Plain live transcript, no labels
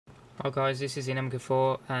Hi guys, this is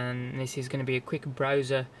Inamka4 and this is going to be a quick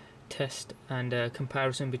browser test and a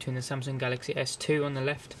comparison between the Samsung Galaxy S2 on the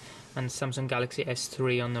left and Samsung Galaxy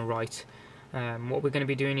S3 on the right. What we're going to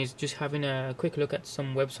be doing is just having a quick look at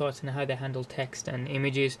some websites and how they handle text and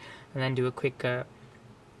images, and then do a quick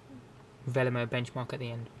Vellamo benchmark at the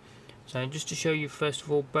end. So just to show you, first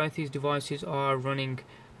of all, both these devices are running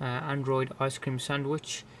Android Ice Cream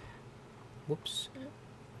Sandwich. Whoops.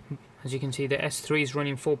 As you can see, the S3 is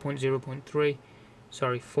running 4.0.3,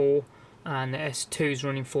 sorry 4, and the S2 is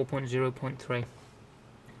running 4.0.3.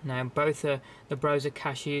 Now both the browser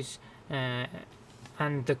caches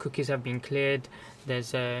and the cookies have been cleared.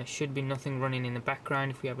 There's should be nothing running in the background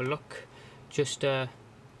if we have a look, just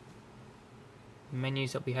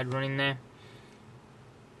menus that we had running there.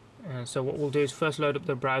 So what we'll do is first load up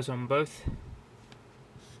the browser on both,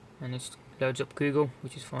 and it loads up Google,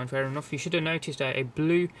 which is fine, fair enough. You should have noticed a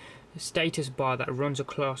blue status bar that runs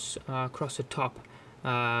across the top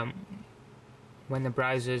when the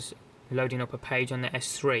browser's loading up a page on the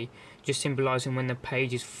S3, just symbolizing when the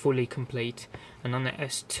page is fully complete, and on the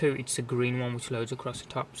S2 it's a green one which loads across the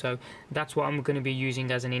top. So that's what I'm going to be using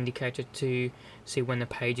as an indicator to see when the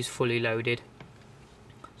page is fully loaded.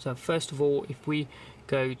 So first of all, if we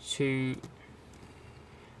go to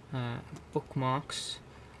bookmarks,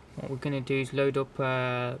 what we're going to do is load up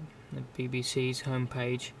the BBC's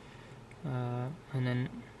homepage, and then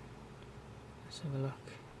let's have a look.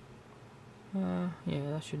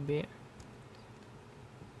 Yeah, that should be it.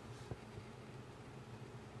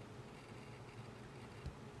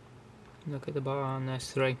 Look at the bar on the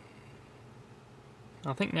S3.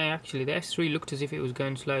 I think the S3 looked as if it was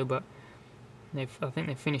going slow, but I think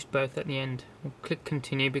they finished both at the end. We'll click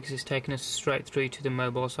continue because it's taken us straight through to the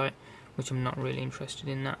mobile site, which I'm not really interested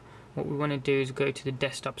in that. What we want to do is go to the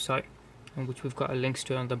desktop site, which we've got a links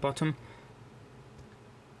to on the bottom.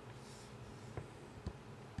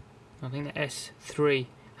 I think the S3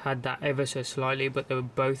 had that ever so slightly, but they were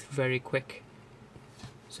both very quick.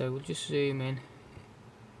 So we'll just zoom in.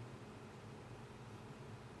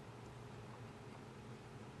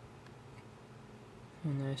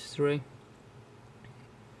 On the S3.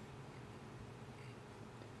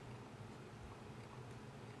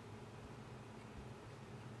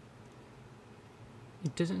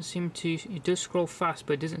 It doesn't seem to, it does scroll fast,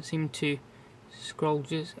 but it doesn't seem to scroll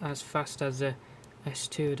just as fast as the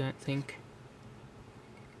S2, I don't think.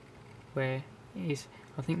 Where it is,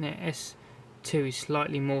 I think the S2 is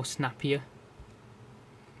slightly more snappier.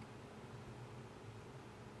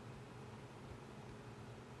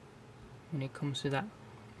 When it comes to that,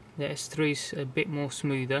 the S3 is a bit more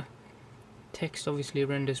smoother. Text obviously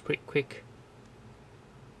renders pretty quick.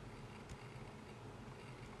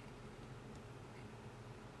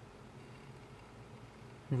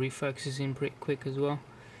 Refocuses in pretty quick as well.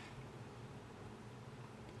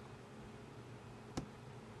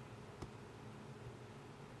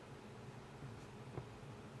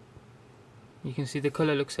 You can see the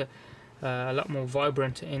colour looks a lot more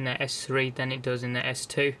vibrant in the S3 than it does in the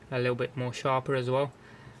S2, a little bit more sharper as well.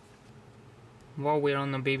 While we're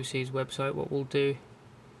on the BBC's website, what we'll do,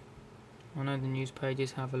 I know the news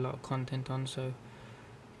pages have a lot of content on, so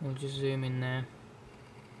we'll just zoom in there,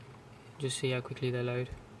 just see how quickly they load.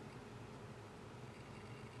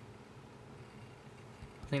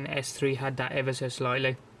 I think the S3 had that ever so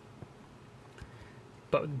slightly,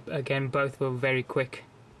 but again both were very quick.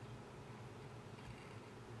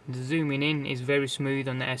 The zooming in is very smooth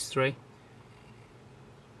on the S3,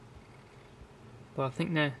 but I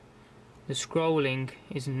think the scrolling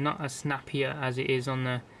is not as snappier as it is on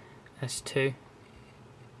the S2,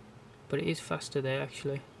 but it is faster there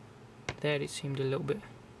actually. There it seemed a little bit.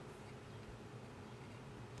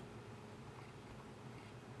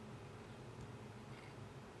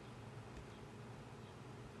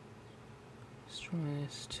 Let's try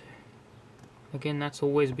this too. Again, that's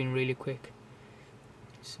always been really quick.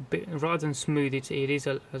 It's a bit, rather than smooth, it is,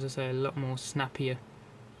 as I say, a lot more snappier.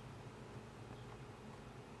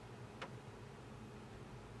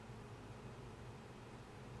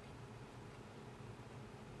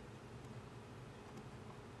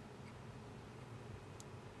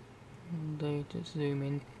 And just zoom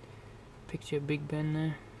in, picture Big Ben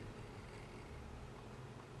there.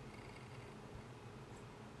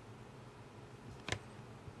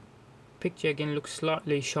 Picture again looks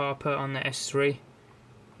slightly sharper on the S3.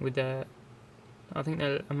 With the, I think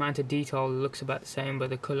the amount of detail looks about the same, but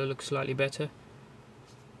the colour looks slightly better.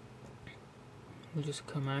 We'll just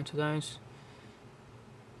come out of those.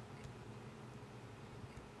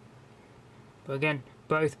 But again,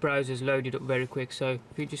 both browsers loaded up very quick. So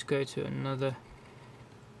if you just go to another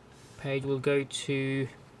page, we'll go to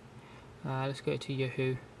Let's go to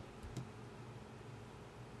Yahoo.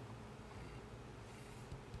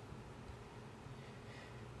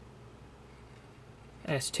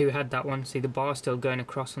 S2 had that one. See, the bar still going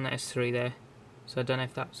across on the S3 there. So I don't know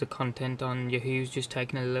if that was the content on Yahoo's just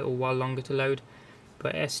taking a little while longer to load.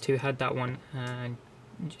 But S2 had that one,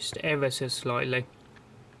 just ever so slightly.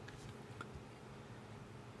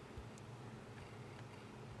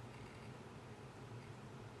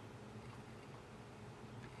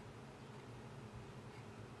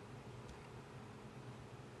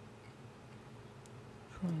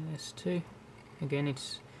 Try S2. Again,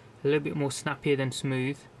 it's a little bit more snappier than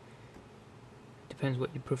smooth. Depends what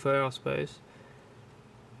you prefer, I suppose.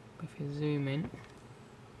 If you zoom in,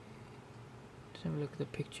 just have a look at the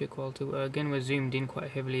picture quality. Again, we're zoomed in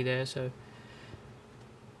quite heavily there, so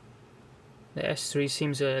the S3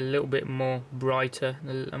 seems a little bit more brighter.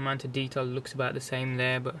 The amount of detail looks about the same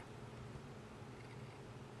there, but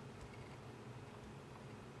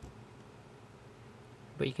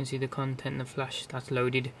you can see the content, the flash that's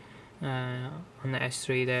loaded on the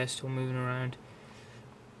S3 there, still moving around.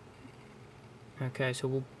 Okay, so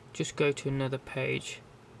we'll just go to another page.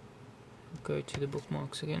 Go to the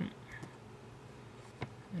bookmarks again.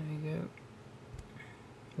 There we go.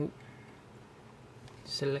 Ooh.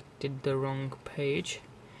 Selected the wrong page,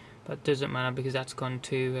 but doesn't matter because that's gone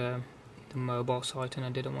to the mobile site and I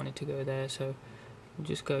didn't want it to go there, so we'll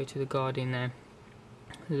just go to the Guardian there,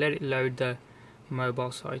 let it load the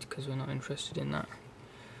mobile site because we're not interested in that.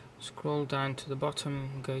 Scroll down to the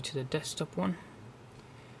bottom and go to the desktop one.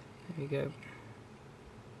 There we go.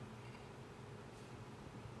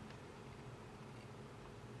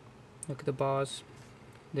 Look at the bars.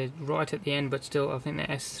 They're right at the end, but still I think the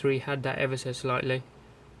S3 had that ever so slightly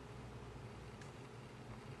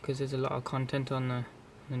because there's a lot of content on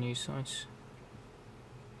the news sites.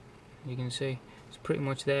 You can see it's pretty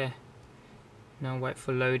much there. No wait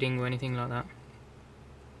for loading or anything like that.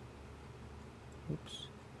 Oops.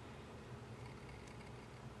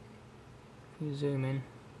 If you zoom in,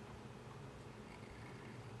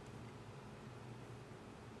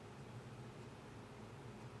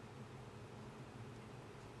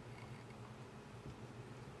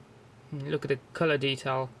 look at the colour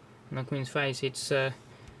detail on the Queen's face. It's the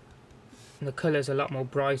colour's a lot more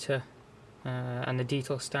brighter, and the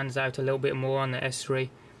detail stands out a little bit more on the S3,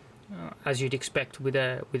 as you'd expect with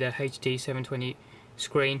a HD 720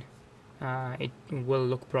 screen. It will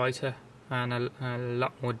look brighter and a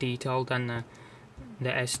lot more detailed than the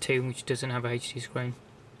S2, which doesn't have a HD screen.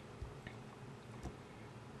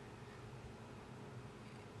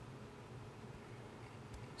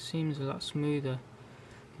 Seems a lot smoother.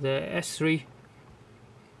 The S3,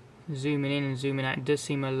 zooming in and zooming out, does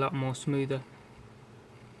seem a lot more smoother.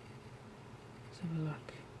 Let's have a look.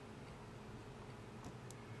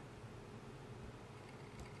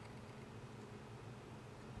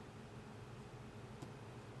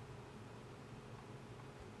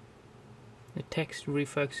 The text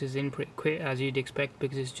refocuses in pretty quick, as you'd expect,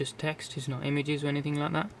 because it's just text, it's not images or anything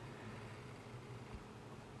like that.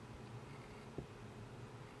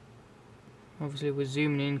 Obviously we're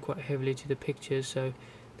zooming in quite heavily to the pictures, so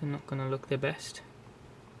they're not going to look their best.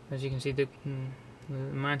 As you can see, the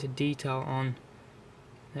amount of detail on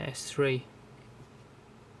the S3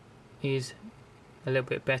 is a little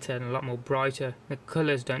bit better and a lot more brighter. The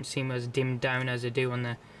colours don't seem as dimmed down as they do on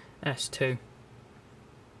the S2.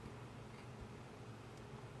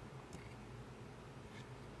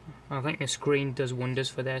 I think the screen does wonders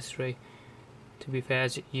for the S3. To be fair,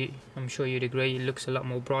 I'm sure you'd agree, it looks a lot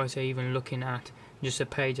more brighter. Even looking at just the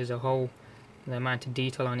page as a whole, the amount of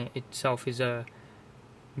detail on it itself is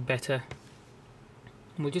better.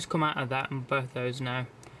 We'll just come out of that and both those now,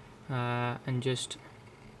 and just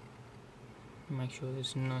make sure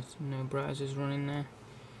there's no browsers running there.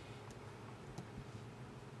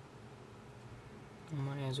 I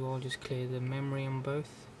might as well just clear the memory on both.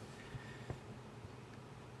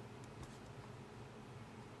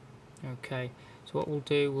 Okay, so what we'll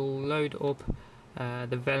do, we'll load up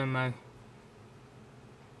the Vellamo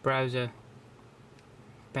browser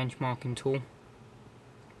benchmarking tool.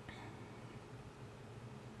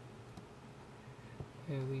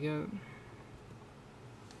 There we go.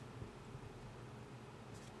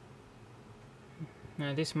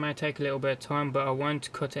 Now this may take a little bit of time, but I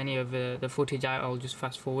won't cut any of the footage out, I'll just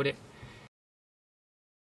fast forward it.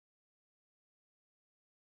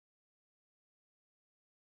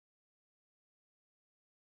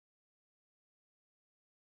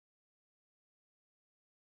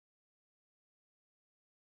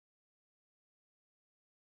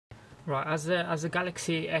 Right, as the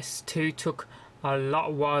Galaxy S2 took a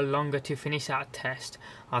lot while longer to finish that test.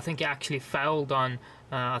 I think it actually failed on,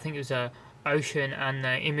 I think it was a Ocean and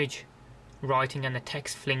the image writing and the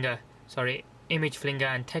text flinger, sorry, image flinger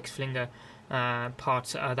and text flinger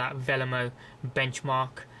parts of that Vellamo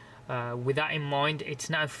benchmark. With that in mind, it's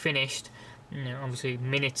now finished, obviously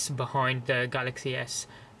minutes behind the Galaxy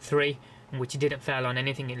S3, which didn't fail on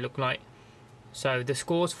anything, it looked like. So the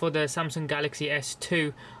scores for the Samsung Galaxy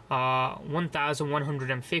S2 are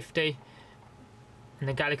 1150 and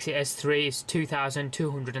the Galaxy S3 is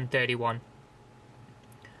 2231.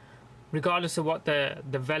 Regardless of what the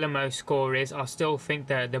Vellamo score is, I still think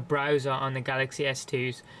the browser on the Galaxy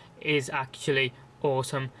S2s is actually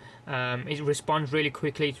awesome. It responds really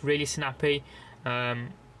quickly, it's really snappy,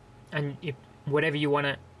 and whatever you want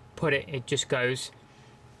to put it, it just goes.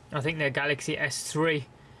 I think the Galaxy S3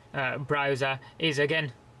 browser is,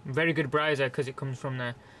 again, very good browser because it comes from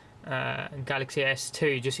the Galaxy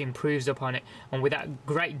S2, just improves upon it, and with that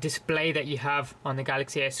great display that you have on the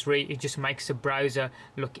Galaxy S3, it just makes the browser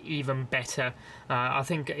look even better. I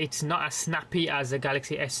think it's not as snappy as the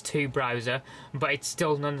Galaxy S2 browser, but it's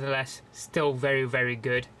still nonetheless still very, very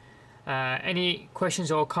good. Any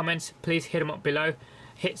questions or comments, please hit them up below.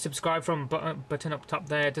 Hit subscribe from button up top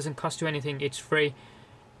there. It doesn't cost you anything, it's free.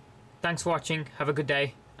 Thanks for watching, have a good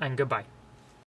day and goodbye.